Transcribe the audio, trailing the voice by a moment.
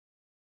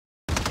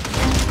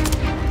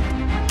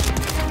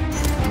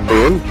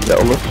in, ja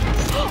anders.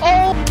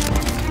 Oh!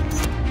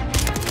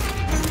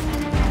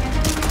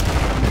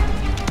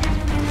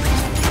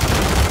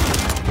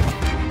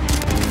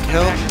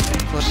 Help!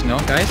 Plus no,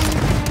 guys.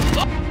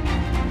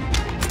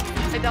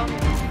 I down him.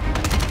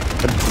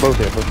 Both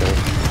here, both here.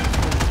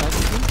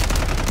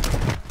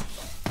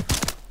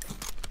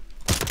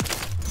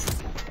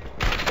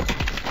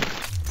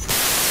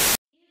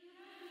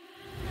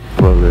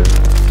 Probably.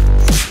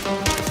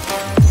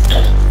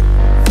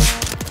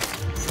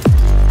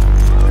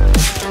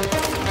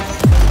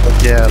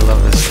 Yeah, I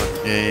love this one.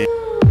 Yeah.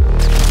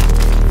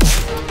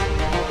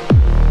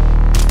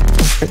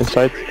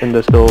 Inside in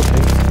this little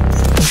thing.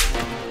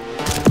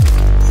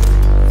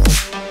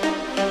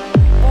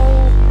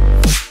 Oh,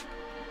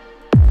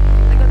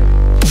 I got him.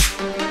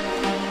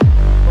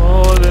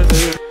 Oh, that's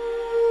it.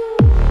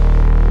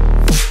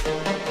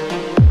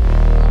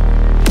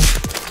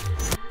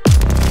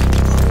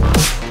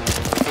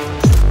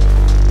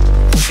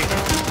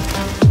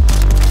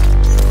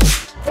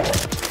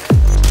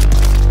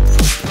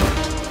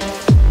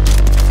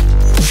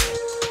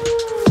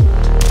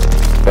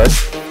 What?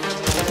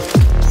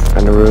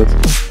 Kinda rude.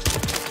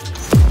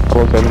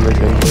 Almost enemy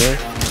thing here.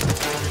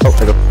 Oh,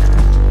 I go.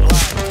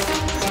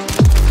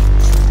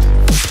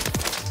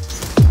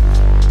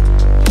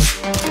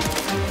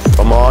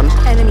 Come on,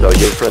 tell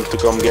your friend to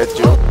come get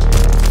you.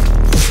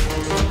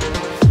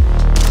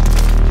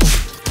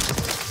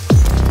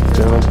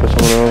 Down for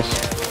someone else.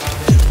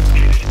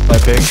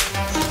 Sniping.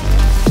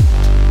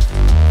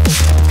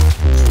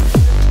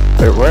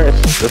 Wait, where is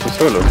this? Is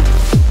solo?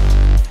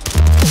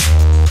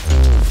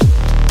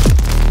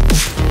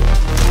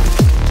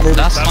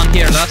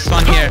 Last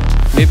one here.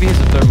 Maybe he's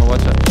a thermal,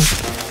 watch out.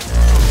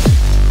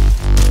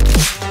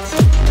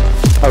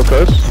 How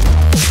close?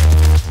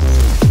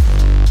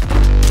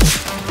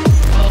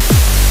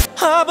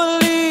 I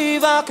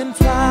believe I can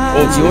fly.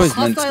 Oh, it's always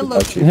meant to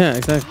touch you. Yeah,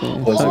 exactly.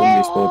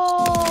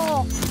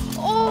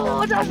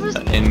 Oh, that was...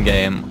 In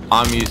game,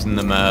 I'm using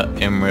them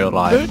in real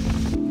life.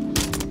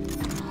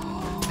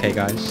 Okay,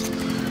 guys.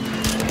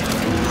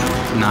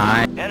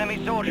 Nice.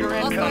 Enemy soldier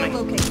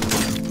incoming.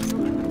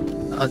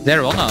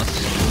 They're on us.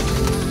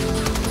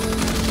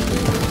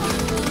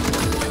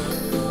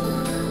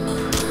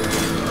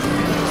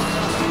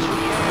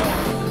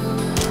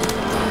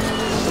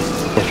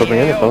 They're stopping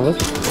in front of us.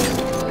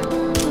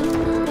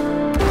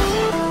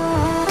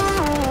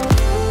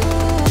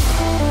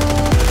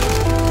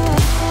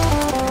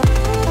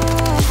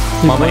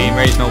 Mama ain't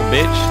raised no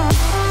bitch.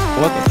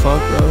 What the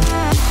fuck, bro?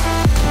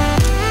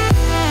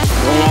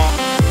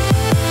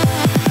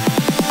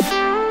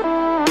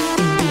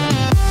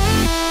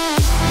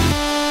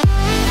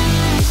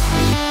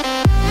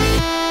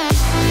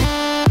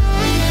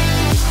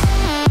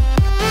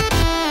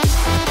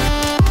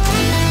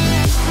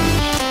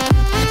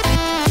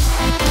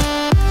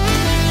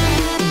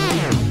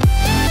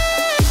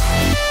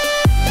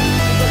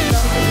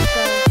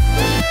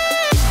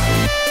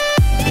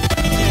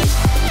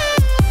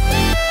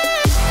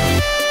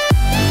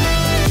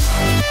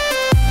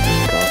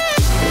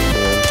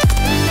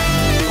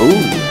 Ooh.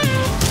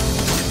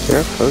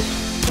 Yeah, close.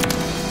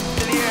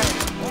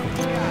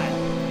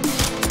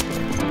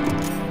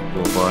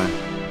 Oh boy.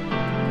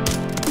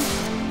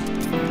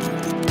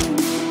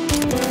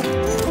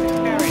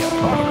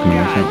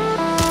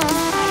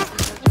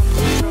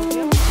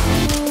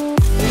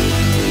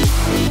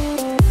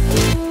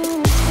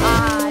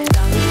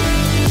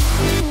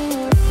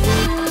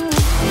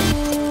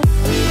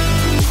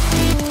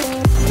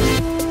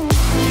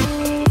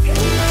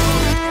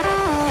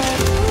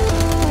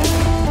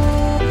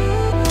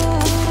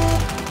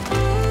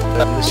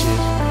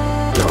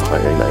 No,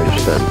 I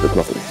understand, but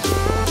nothing.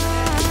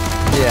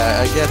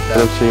 Yeah, I get I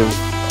don't see him.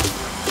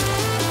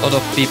 A lot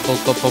of people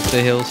top of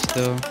the hill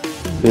still.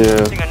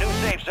 Yeah. A new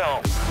safe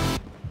zone.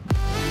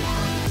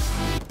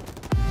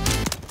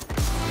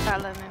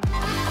 Talon in.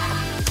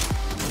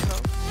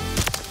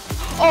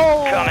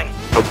 Oh! Coming.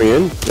 Stopping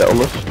in, ja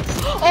anders.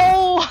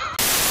 Oh!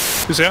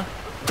 Who's here?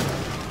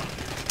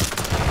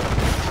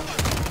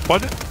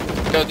 What?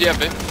 Go, do you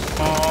have it?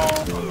 Oh,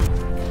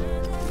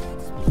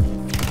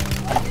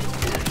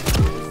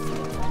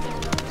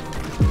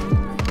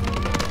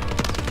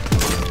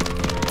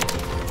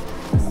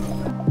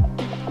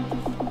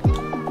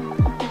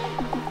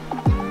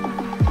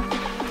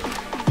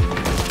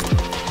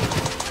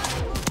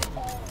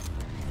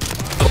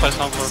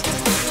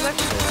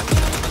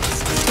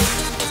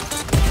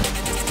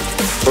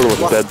 was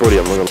a dead body,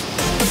 I'm not gonna...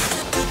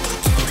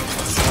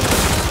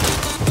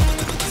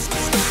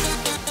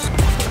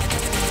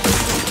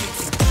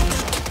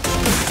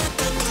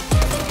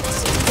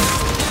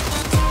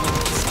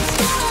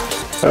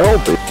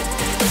 Help me.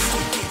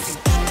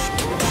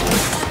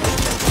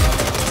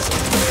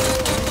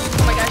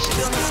 Oh my gosh, she's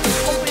doing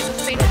hopefully the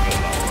same thing.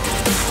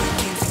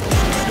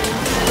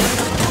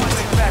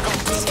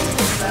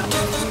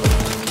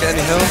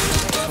 Any help?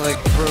 Like,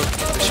 bro,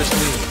 it's just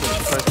me.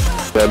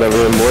 Yeah, there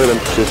were more than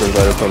positions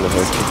right in front of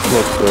us. It's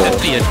not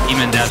Definitely a team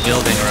in that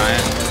building,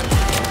 Ryan.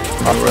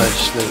 Alright,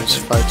 let's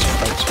fight.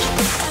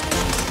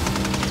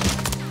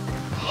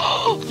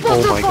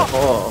 What the my fuck?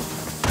 god.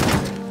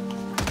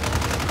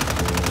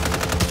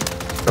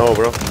 No,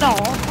 bro. No.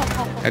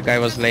 That guy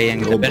was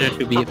laying. The better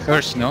to be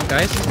first, no,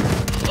 guys?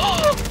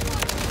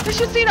 Did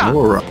you see that?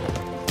 Alright.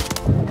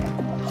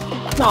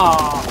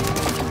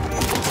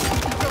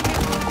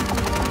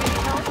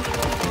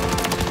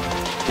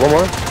 One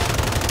more.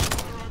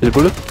 Is a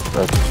bullet?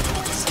 Nice.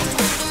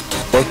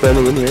 One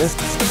standing in here.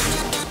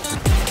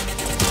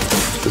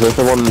 There's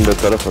also one in the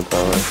telephone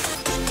tower.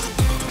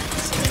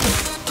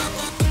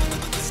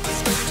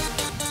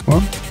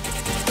 What?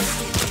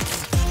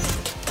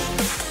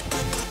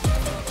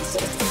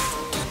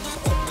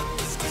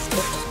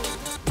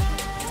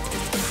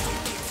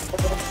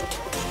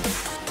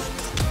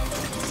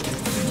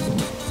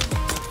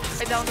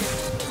 I down here.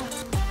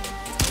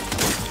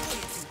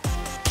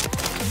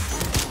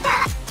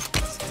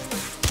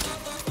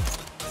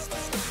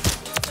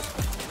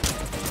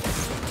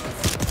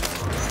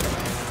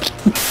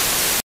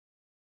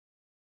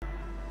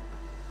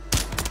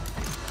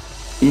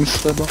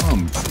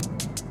 Insta-bomb.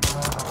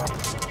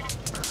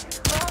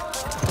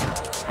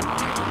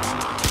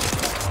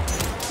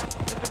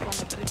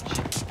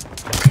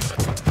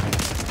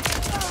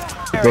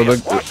 Bro,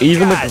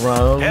 even the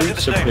ground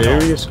reach up here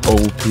is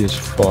OP as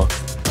fuck.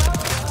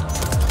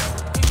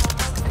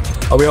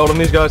 Are we holding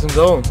these guys in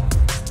zone?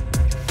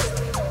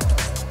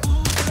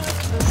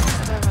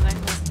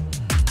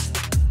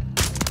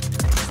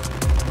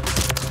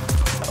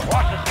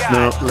 Watch the sky.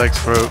 No, legs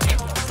broke.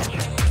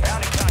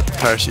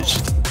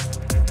 Parachute.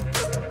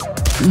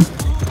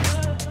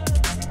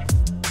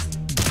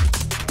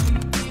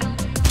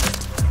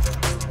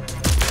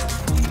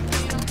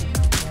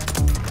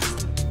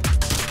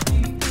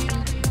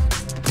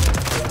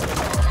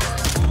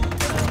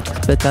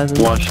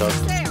 One shot.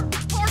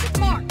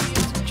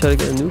 Try to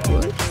get a nuke,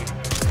 right?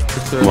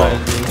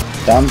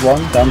 Down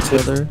one, down two.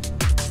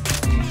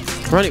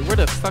 Ronnie, where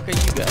the fuck are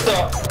you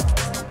guys?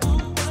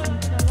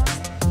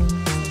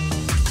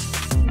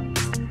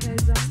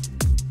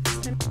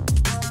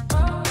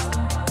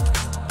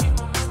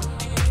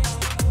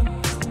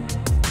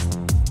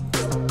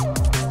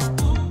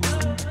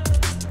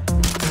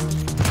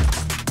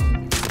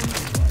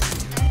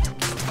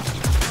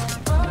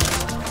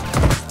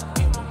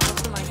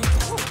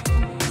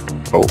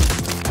 Oh.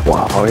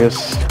 Wow, he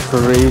has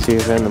crazy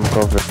random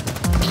cover.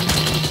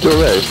 Still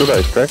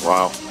there, correct?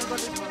 Wow. I'm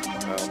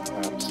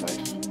safe.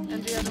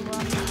 And the other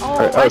one.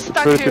 Oh, I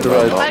stuck further here. to the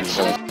right.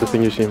 Actually, The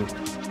thing you see him.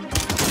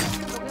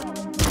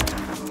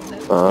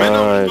 Man,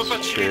 no, Nice.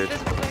 but shit.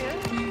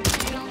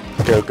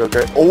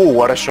 Okay. Oh,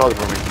 what a shot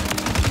from me.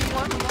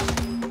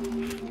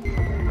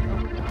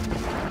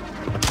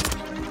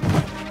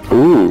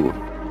 Ooh.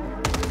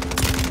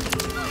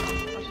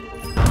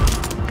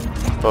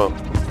 Oh,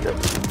 okay.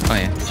 Oh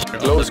yeah.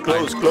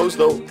 Close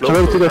though.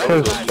 Close to the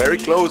fence. Very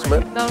close,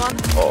 man. down one.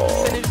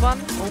 Oh. Finish one.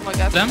 Oh my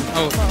god. Them?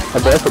 Oh. I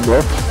bet the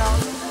bluff. Down.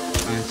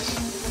 Nice.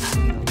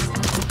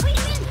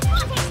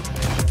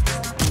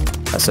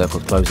 That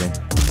circle's closing.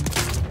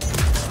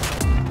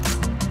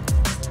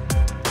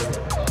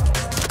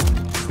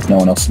 No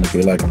one else in the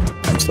gulag.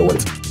 I'm still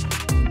waiting.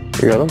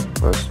 You got him?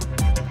 Nice.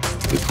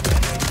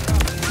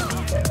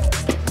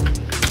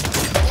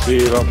 See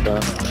you up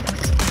there.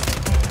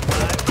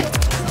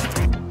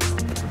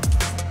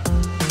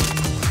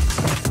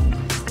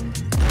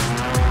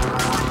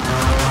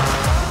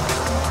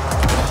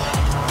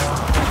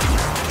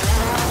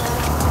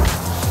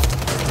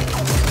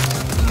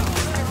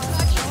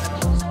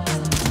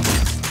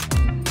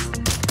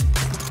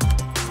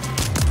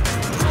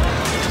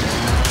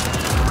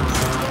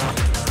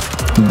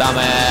 Damn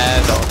it!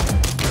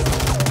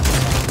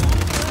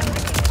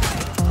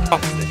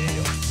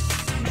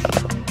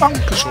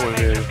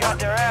 Got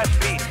their ass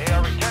beat. They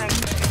are returning.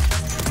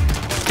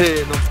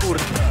 No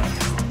kurwa.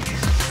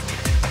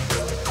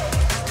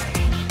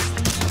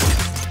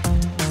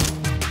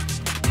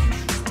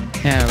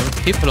 Yeah,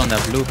 people on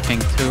that blue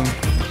ping too.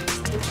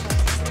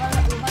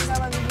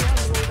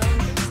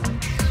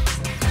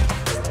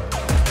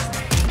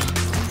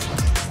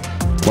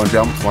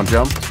 One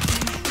jump.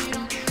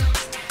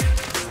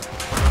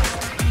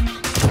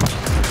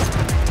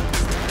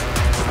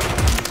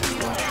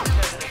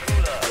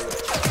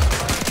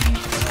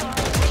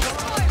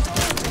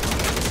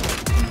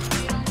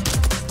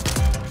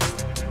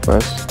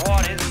 Nice.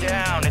 Squad is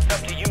down. It's up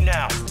to you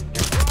now.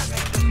 Your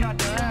squadmates just got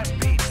their ass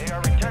beat. They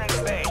are returning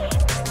to base.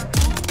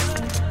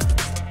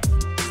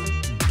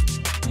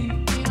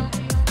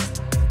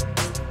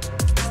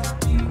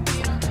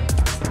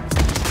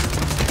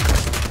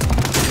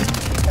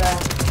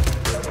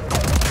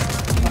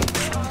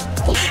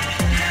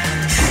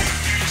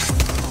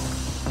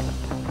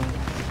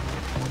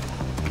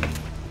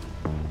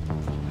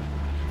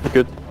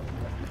 Good.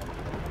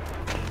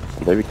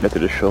 Maybe get to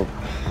the shop.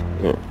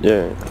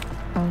 Yeah.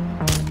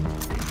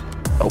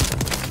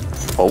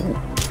 Oh.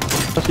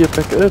 I see you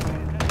pick it up.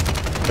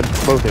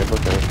 Both here.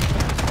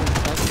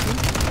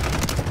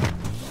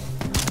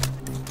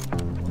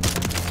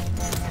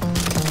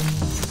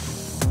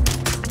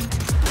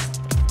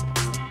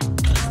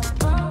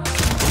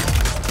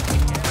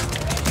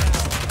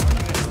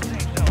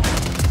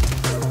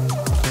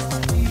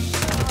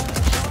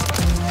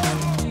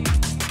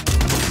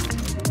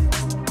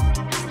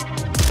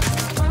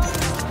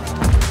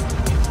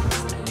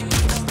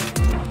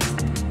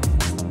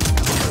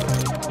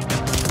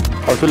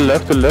 Oh, to the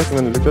left, I'm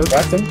gonna look at.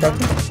 Cracked him.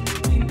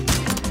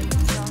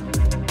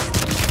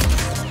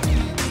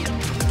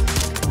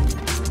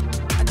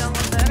 I down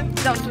one there.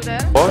 Down two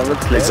there. What?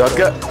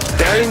 Exotica?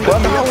 They're in the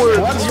tower!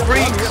 These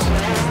freaks!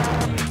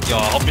 Ja,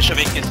 hoppas jag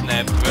vilken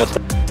snap.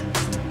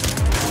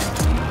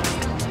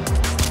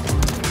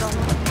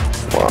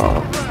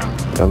 Wow.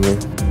 Dummy.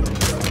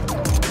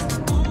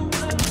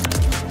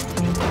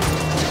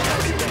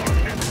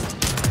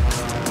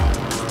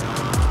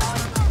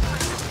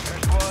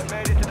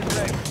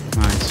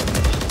 Nice.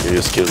 You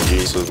just killed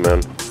Jesus,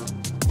 man.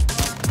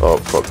 Oh,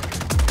 fuck.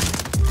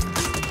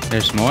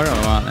 There's more or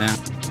what? Yeah.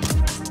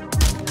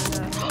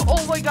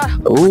 Oh my god.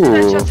 Ooh.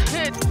 That just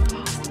hit.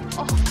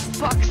 Oh,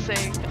 fuck's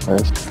sake.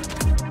 Nice.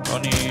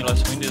 Ronnie,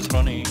 let's win this,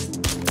 Ronnie.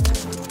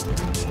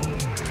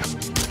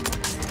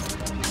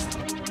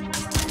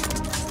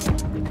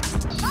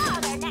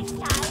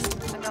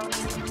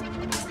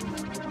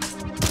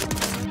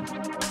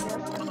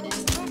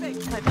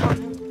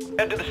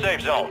 Head to the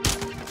safe zone.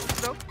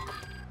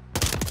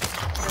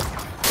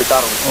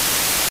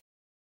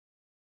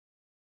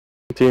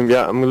 Team,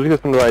 yeah, I'm gonna look at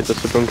from the right,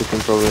 that's the bunker team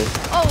probably.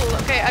 Oh,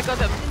 okay, I got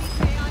him.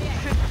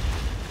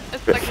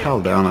 It's like Fell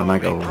down and I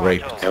got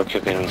raped. Creo que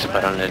vienen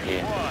separando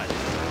aquí.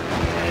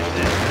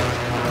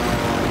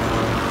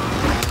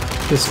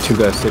 There's two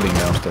guys sitting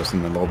downstairs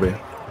in the lobby.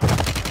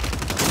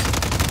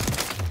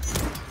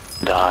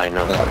 Die,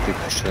 no. That'd be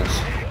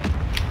precious.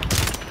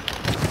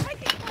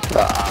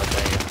 Ah,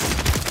 okay.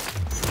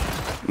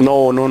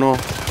 No.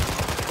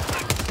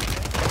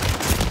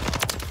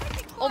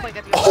 oh my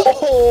god.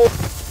 Oh!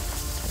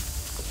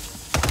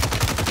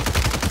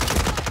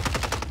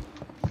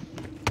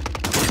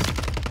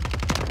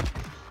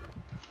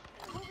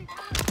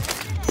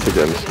 Take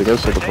damage, they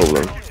gotta take a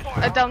problem.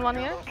 Down one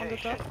here on the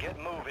top. Get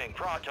moving,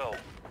 pronto.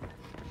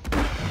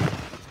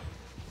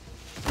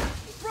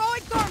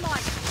 Throwing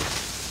thermite.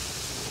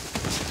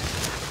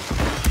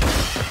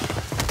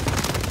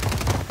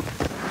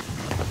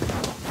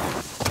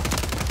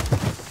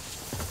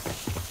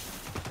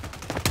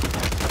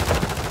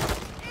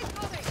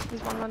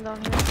 There's one down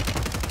here.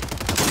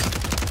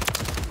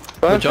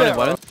 Good job,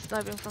 buddy.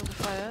 Sniping from the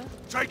fire.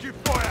 Taking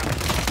fire!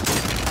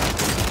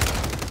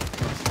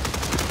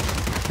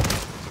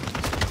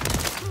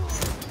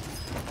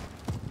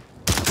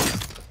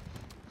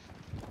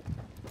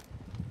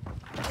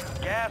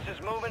 Gas is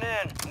moving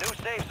in. New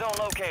safe zone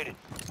located.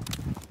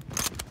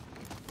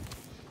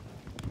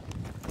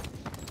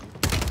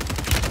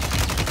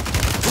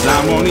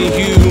 I'm only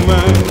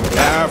human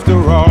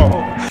after all.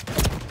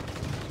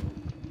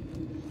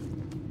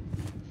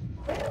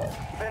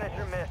 Finish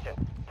your mission.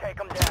 Take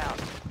them down.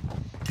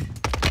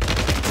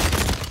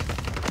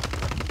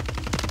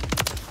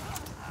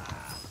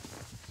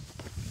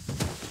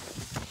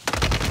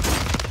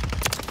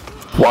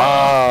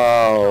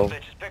 Wow.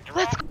 Bitches picked a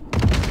Let's rock.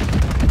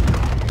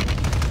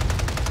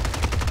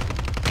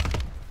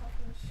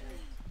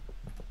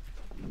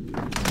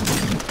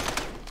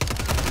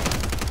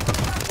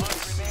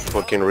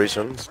 Fucking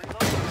reasons.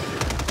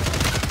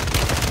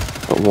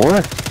 Got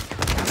more?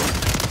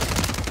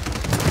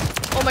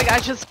 Oh my god, I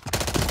just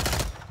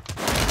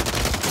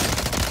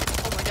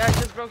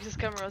broke his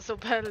camera so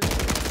badly.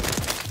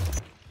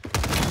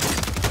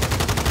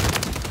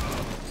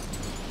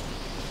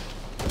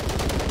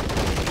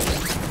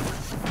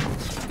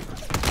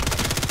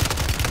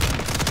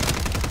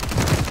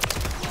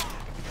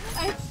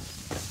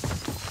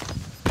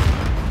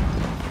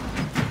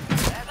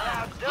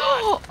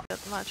 That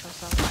much or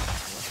something.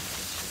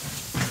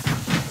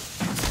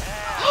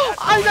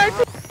 I died.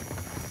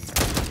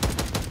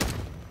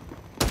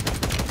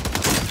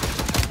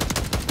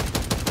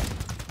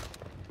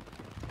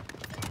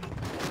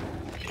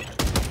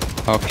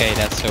 Okay,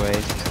 that's a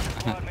waste.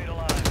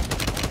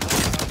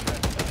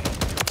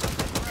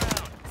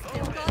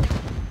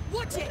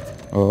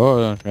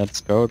 Oh,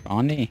 let's go,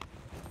 Ronnie.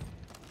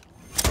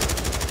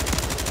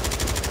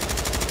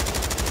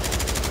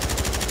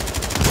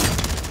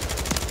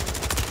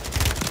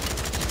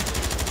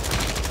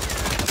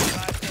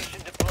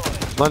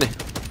 Money.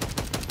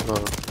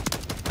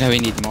 Yeah, we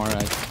need more,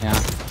 right? Yeah.